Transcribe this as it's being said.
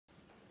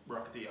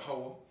Brakati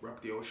Yahawa,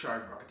 Brakati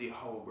Oshai, Brakati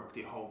Yahawa,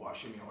 Brakati Yahawa,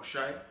 Bashimi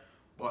Oshai,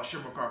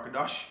 Bashim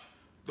Karkadash.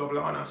 Double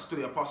honors to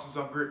the apostles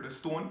of greatness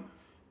stone.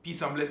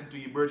 Peace and blessing to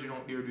you, virgin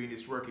out there doing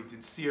this work. It's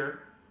sincere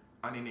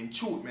and in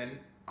truth, man.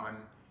 And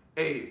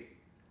hey,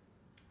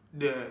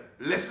 the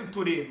lesson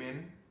today,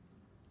 man,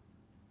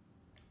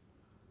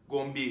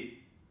 gonna be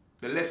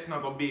the lesson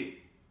gonna be,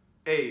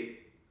 hey,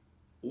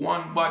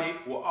 one body.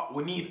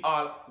 We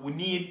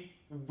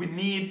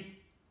need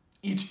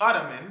each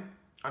other, man.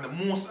 And the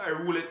Most High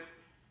rule it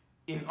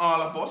in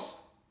all of us.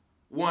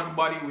 One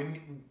body, and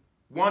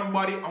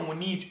we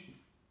need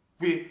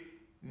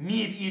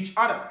each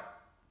other.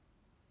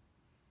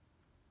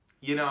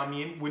 You know what I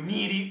mean? We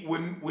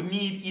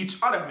need each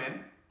other,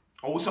 man.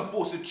 And we're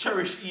supposed to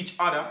cherish each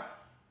other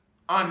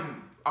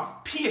and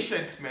have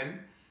patience, man.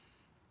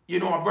 You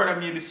know, a brother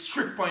may be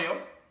strict on you.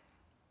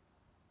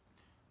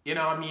 You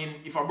know what I mean?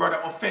 If a brother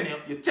offend you,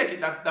 you take it.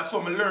 That's how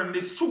I learn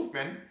this truth,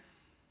 man.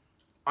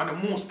 And the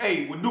most,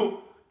 hey, we do.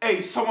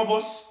 Hey, some of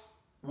us,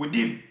 we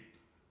did.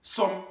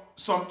 Some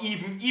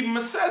even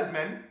myself,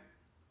 man.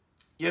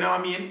 You know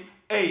what I mean?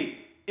 Hey,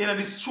 in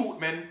this truth,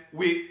 man,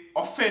 we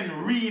offend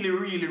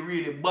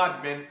really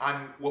bad, man.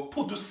 And we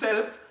put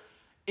ourselves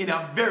in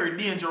a very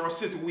dangerous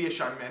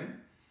situation, man.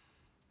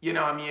 You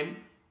know what I mean?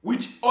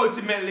 Which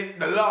ultimately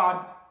the Lord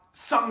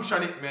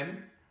sanctioned it,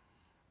 man.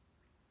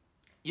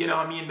 You know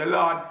what I mean? The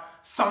Lord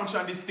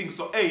sanctioned this thing.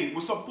 So, hey,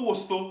 we're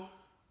supposed to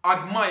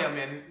admire,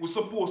 man. We're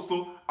supposed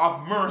to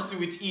have mercy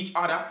with each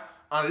other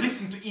and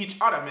listen to each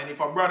other, man. If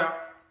a brother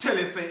tell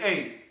you, say,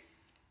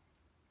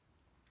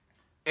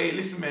 hey,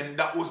 listen, man,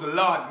 that was the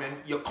Lord,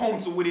 man. You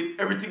counsel with it.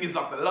 Everything is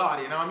of the Lord,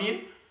 you know what I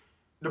mean?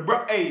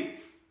 Hey,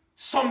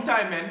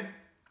 sometime, man,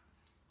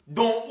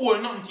 don't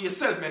hold nothing to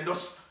yourself, man.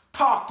 Just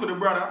talk to the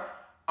brother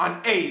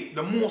and, hey,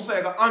 the Most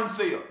High will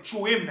answer you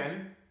through him,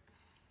 man.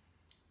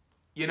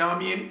 You know what I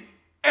mean?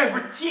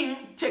 Everything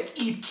take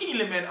heed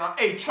keenly, man. And,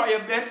 hey, try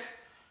your best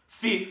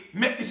to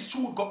make this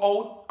truth go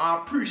out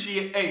and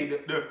appreciate, hey,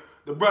 the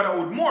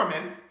brotherhood more,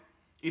 man.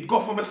 It go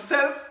for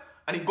myself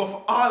and it go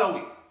for all of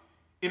it.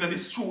 You know,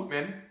 this truth,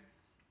 man.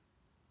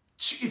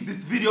 If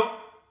this video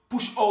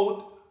push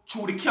out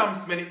through the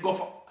camps, man, it go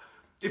for...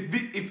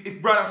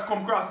 If brothers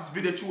come across this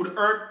video through the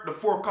earth, the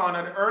four corners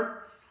of the earth,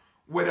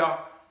 whether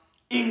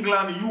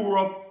England,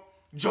 Europe,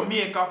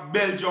 Jamaica,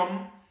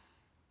 Belgium,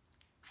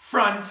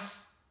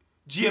 France,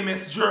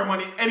 GMS,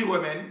 Germany,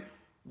 anywhere, man,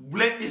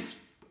 let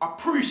this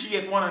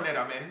appreciate one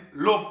another, man.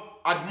 Love,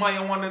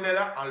 admire one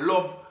another, and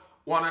love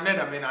one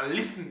another, man. And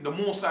listen, the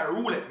Most High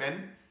rule it,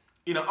 man.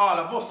 You know, all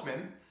of us,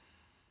 man.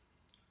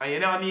 And you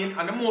know what I mean?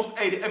 And the Most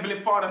High, the Heavenly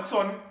Father,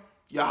 Son,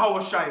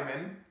 Yahweh Shai,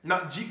 man.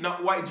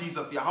 Not white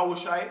Jesus, Yahweh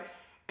Shai.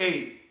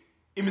 Hey,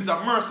 him is a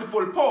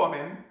merciful power,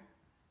 man.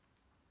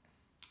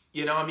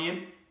 You know what I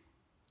mean?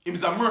 Him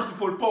is a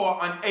merciful power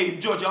and hey,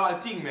 judge all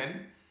things,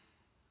 man.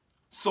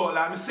 So,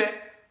 like I said,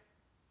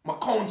 my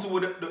counsel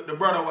with the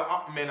brother were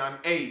up, man, and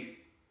hey,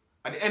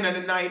 at the end of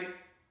the night,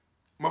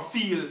 I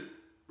feel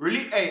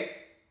really, hey,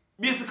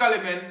 basically,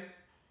 man,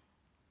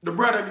 the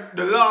brother,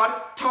 the Lord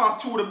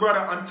talk to the brother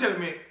and tell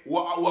me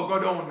what go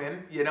down,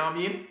 man. You know what I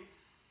mean?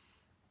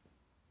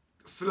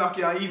 It's like,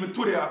 yeah, even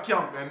today at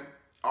camp, man,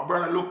 a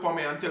brother look for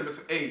me and tell me,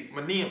 say, hey,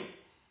 my name.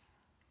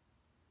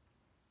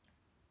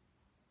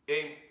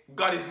 Hey,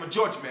 God is my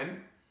judge,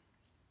 man.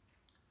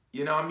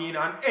 You know what I mean?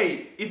 And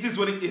hey, it is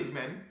what it is,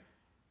 man.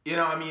 You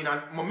know what I mean?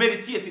 And I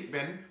meditate it,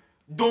 man.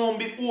 Don't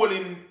be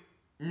holding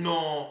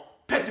no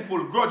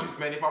pitiful grudges,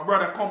 man. If a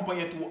brother come on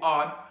you too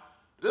hard,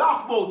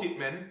 laugh about it,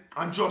 man.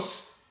 And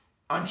just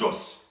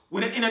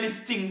when they're in this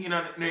thing in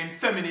a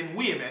feminine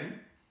way, man.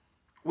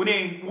 We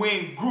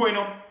ain't growing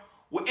up.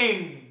 We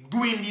ain't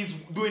doing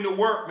the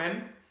work,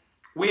 man.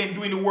 We ain't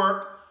doing the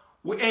work.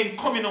 We ain't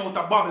coming out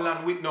of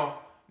Babylon with no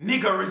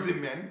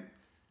niggerism, man.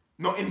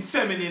 No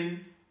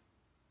infeminine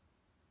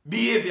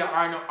behavior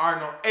or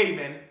no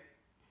amen.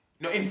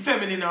 No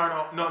infeminine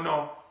or no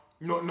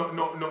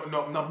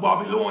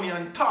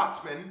Babylonian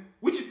thoughts, man.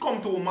 Which it come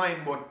to our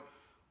mind, but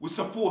we're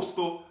supposed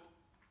to,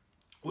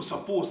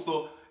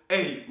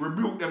 hey,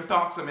 rebuke them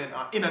thoughts, man,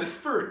 in the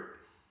spirit.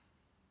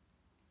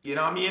 You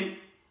know what I mean?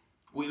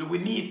 We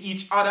need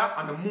each other,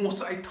 and the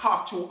Most I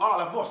talk to all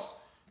of us.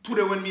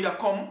 Today when me that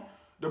come,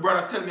 the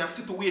brother tell me a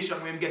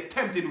situation where him get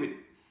tempted with.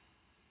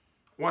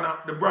 One of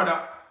the brother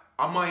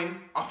of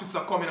mine, officer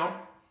coming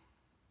up.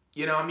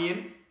 You know what I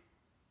mean?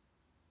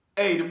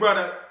 Hey, the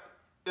brother,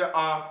 tell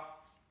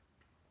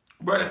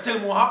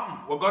me what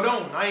happened. What go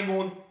down? I ain't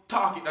going to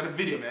talk it at the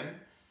video, man.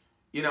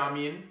 You know what I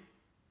mean?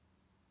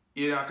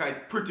 You know, cause it's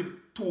pretty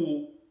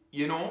too,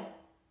 you know.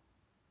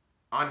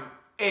 And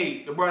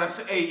hey, the brother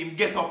say, hey, him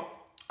get up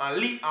and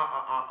leave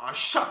and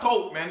shut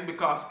out, man,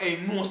 because hey,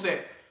 no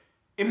say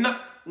him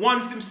not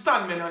once him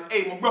stand, man, and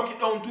hey, I broke it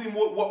down to him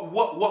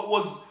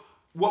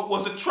what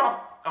was a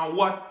trap and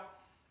what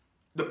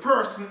the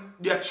person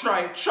they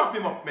tried trap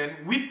him up, man,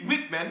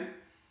 with man.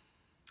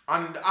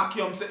 And the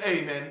Akium say,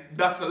 hey, man,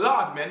 that's a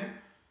Lord, man.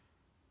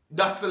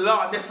 That's a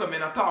Lord. That's a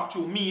man I talk to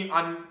me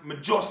and me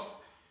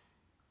just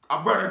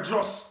a brother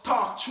just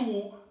talk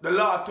to the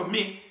Lord to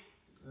me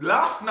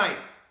last night,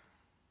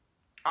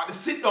 at the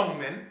sit down,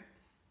 man,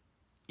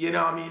 you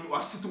know what I mean,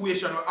 a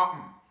situation will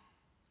happen.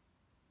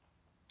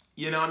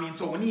 You know what I mean?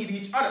 So we need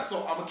each other.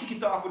 So I'm going to kick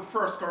it off with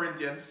 1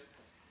 Corinthians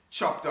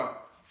chapter.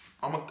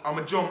 I'm going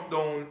to jump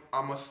down.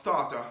 I'm a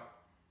starter.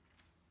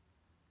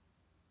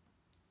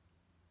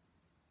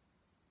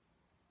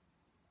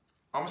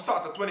 I'm going to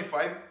start at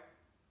 25.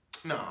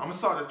 No, I'm going to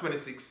start at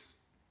 26.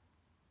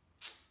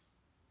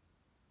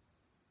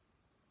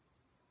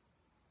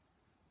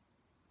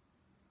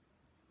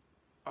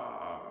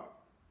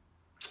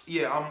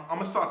 I'm going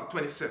to start at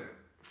 27.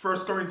 1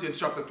 Corinthians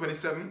chapter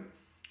 27.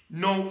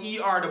 Now ye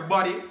are the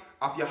body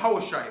of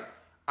Yahushua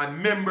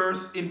and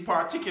members in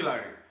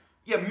particular.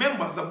 Yeah,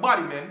 members, the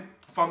body, man.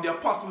 From the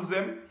apostles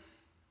them.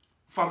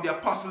 From the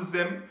apostles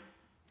them.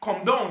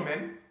 Come down,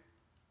 man.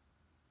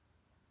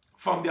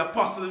 From the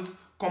apostles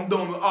come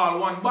down with all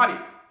one body.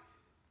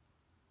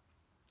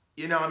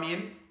 You know what I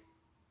mean?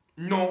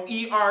 Now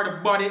ye are the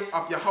body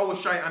of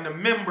Yahushua and the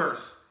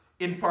members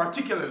in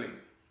particularly.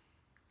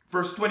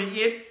 Verse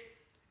 28.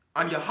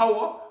 And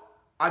Yahweh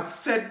had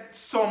set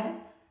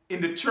some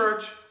in the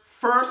church,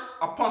 first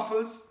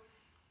apostles,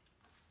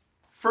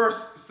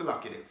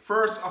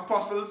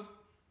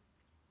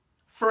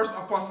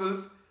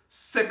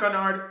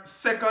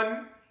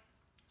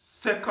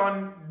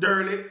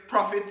 secondarily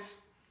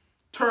prophets,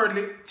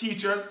 thirdly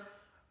teachers,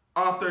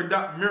 after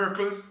that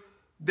miracles,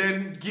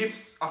 then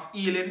gifts of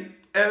healing,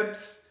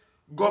 helps,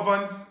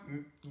 governments,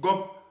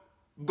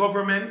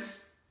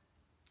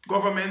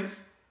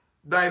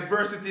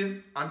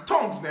 diversities, and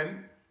tongues,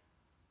 man.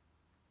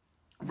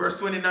 Verse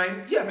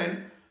 29, yeah,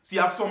 man. So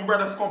you have some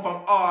brothers come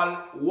from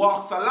all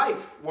walks of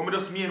life. What we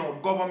just mean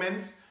of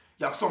governments.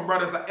 You have some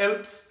brothers that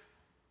helps.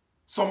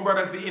 Some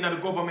brothers they in the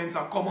governments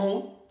and come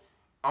out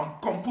and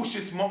come push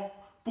his truth.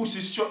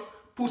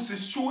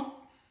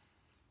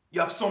 You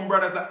have some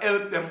brothers that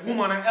help them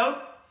woman and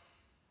help.